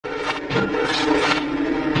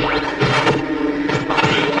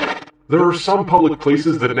There are some public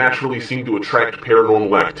places that naturally seem to attract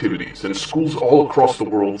paranormal activities, and schools all across the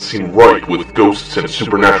world seem rife with ghosts and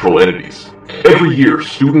supernatural entities. Every year,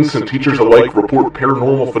 students and teachers alike report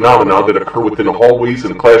paranormal phenomena that occur within the hallways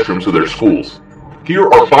and classrooms of their schools. Here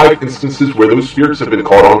are 5 instances where those spirits have been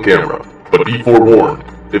caught on camera, but be forewarned,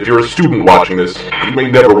 if you're a student watching this, you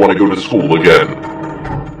may never want to go to school again.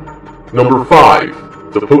 Number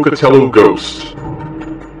 5. The Pocatello Ghost.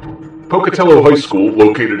 Pocatello High School,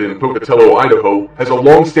 located in Pocatello, Idaho, has a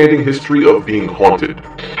long-standing history of being haunted.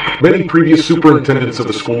 Many previous superintendents of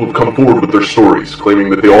the school have come forward with their stories, claiming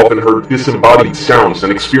that they often heard disembodied sounds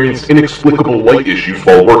and experienced inexplicable light issues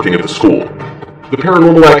while working at the school. The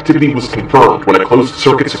paranormal activity was confirmed when a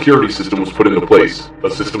closed-circuit security system was put into place,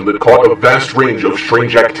 a system that caught a vast range of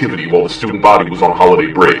strange activity while the student body was on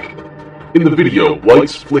holiday break. In the video,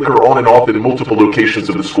 lights flicker on and off in multiple locations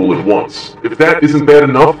of the school at once. If that isn't bad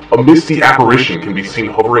enough, a misty apparition can be seen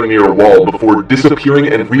hovering near a wall before disappearing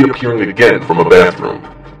and reappearing again from a bathroom.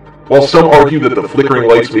 While some argue that the flickering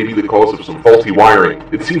lights may be the cause of some faulty wiring,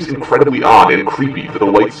 it seems incredibly odd and creepy that the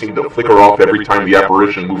lights seem to flicker off every time the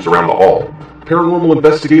apparition moves around the hall. Paranormal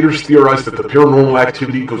investigators theorize that the paranormal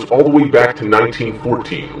activity goes all the way back to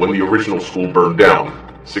 1914, when the original school burned down.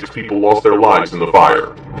 6 people lost their lives in the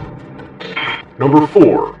fire. Number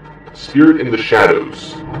 4. Spirit in the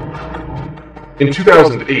Shadows. In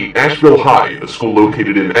 2008, Asheville High, a school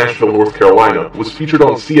located in Asheville, North Carolina, was featured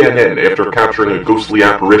on CNN after capturing a ghostly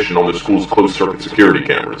apparition on the school's closed-circuit security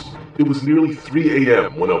cameras. It was nearly 3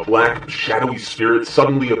 a.m. when a black, shadowy spirit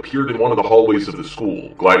suddenly appeared in one of the hallways of the school,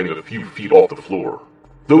 gliding a few feet off the floor.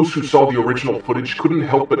 Those who saw the original footage couldn't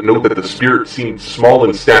help but note that the spirit seemed small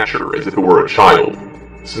in stature, as if it were a child.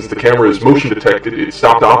 Since the camera is motion detected, it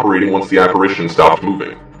stopped operating once the apparition stopped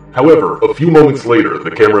moving. However, a few moments later,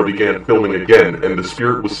 the camera began filming again, and the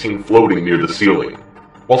spirit was seen floating near the ceiling.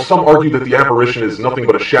 While some argue that the apparition is nothing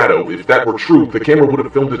but a shadow, if that were true, the camera would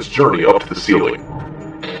have filmed its journey up to the ceiling.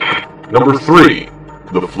 Number 3.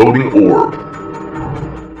 The Floating Orb.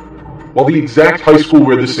 While the exact high school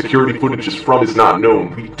where this security footage is from is not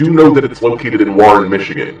known, we do know that it's located in Warren,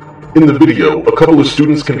 Michigan. In the video, a couple of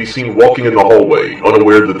students can be seen walking in the hallway,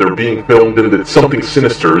 unaware that they're being filmed and that something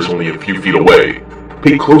sinister is only a few feet away.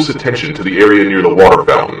 Pay close attention to the area near the water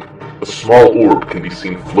fountain. A small orb can be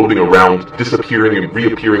seen floating around, disappearing and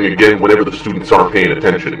reappearing again whenever the students aren't paying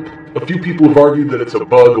attention. A few people have argued that it's a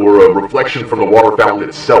bug or a reflection from the water fountain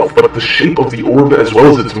itself, but the shape of the orb as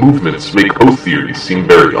well as its movements make both theories seem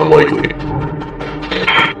very unlikely.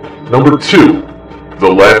 Number 2. The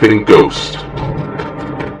Laughing Ghost.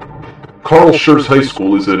 Carl Schurz High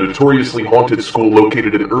School is a notoriously haunted school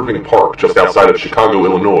located in Irving Park, just outside of Chicago,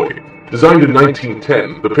 Illinois. Designed in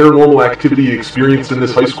 1910, the paranormal activity experienced in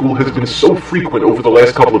this high school has been so frequent over the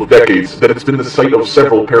last couple of decades that it's been the site of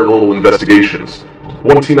several paranormal investigations.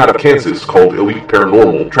 One team out of Kansas, called Elite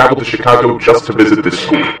Paranormal, traveled to Chicago just to visit this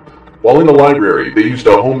school. While in the library, they used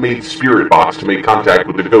a homemade spirit box to make contact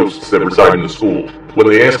with the ghosts that reside in the school. When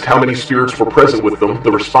they asked how many spirits were present with them,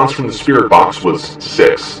 the response from the spirit box was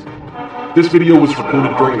 6. This video was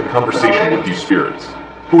recorded during the conversation with these spirits.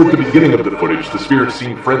 Toward the beginning of the footage, the spirits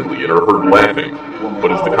seem friendly and are heard laughing,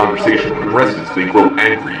 but as the conversation progresses, they grow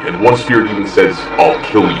angry, and one spirit even says, "I'll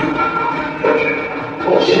kill you."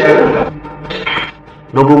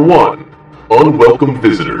 Number 1. Unwelcome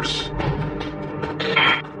Visitors.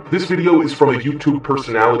 This video is from a YouTube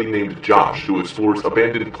personality named Josh, who explores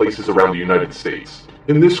abandoned places around the United States.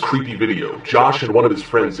 In this creepy video, Josh and one of his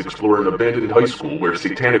friends explore an abandoned high school where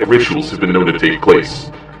satanic rituals have been known to take place.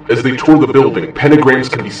 As they tour the building, pentagrams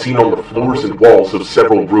can be seen on the floors and walls of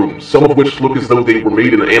several rooms, some of which look as though they were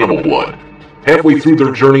made in animal blood. Halfway through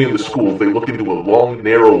their journey in the school, they look into a long,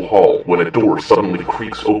 narrow hall when a door suddenly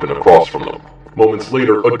creaks open across from them. Moments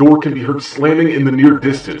later, a door can be heard slamming in the near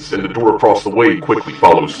distance, and the door across the way quickly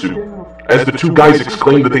follows suit. As the 2 guys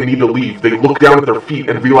exclaim that they need to leave, they look down at their feet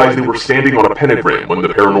and realize they were standing on a pentagram when the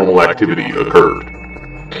paranormal activity occurred.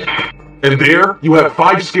 And there, you have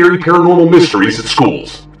 5 scary paranormal mysteries at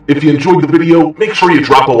schools. If you enjoyed the video, make sure you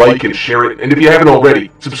drop a like and share it, and if you haven't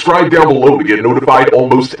already, subscribe down below to get notified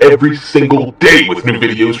almost every single day with new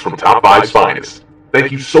videos from Top 5's finest.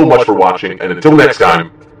 Thank you so much for watching, and until next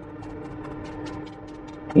time,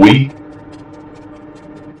 we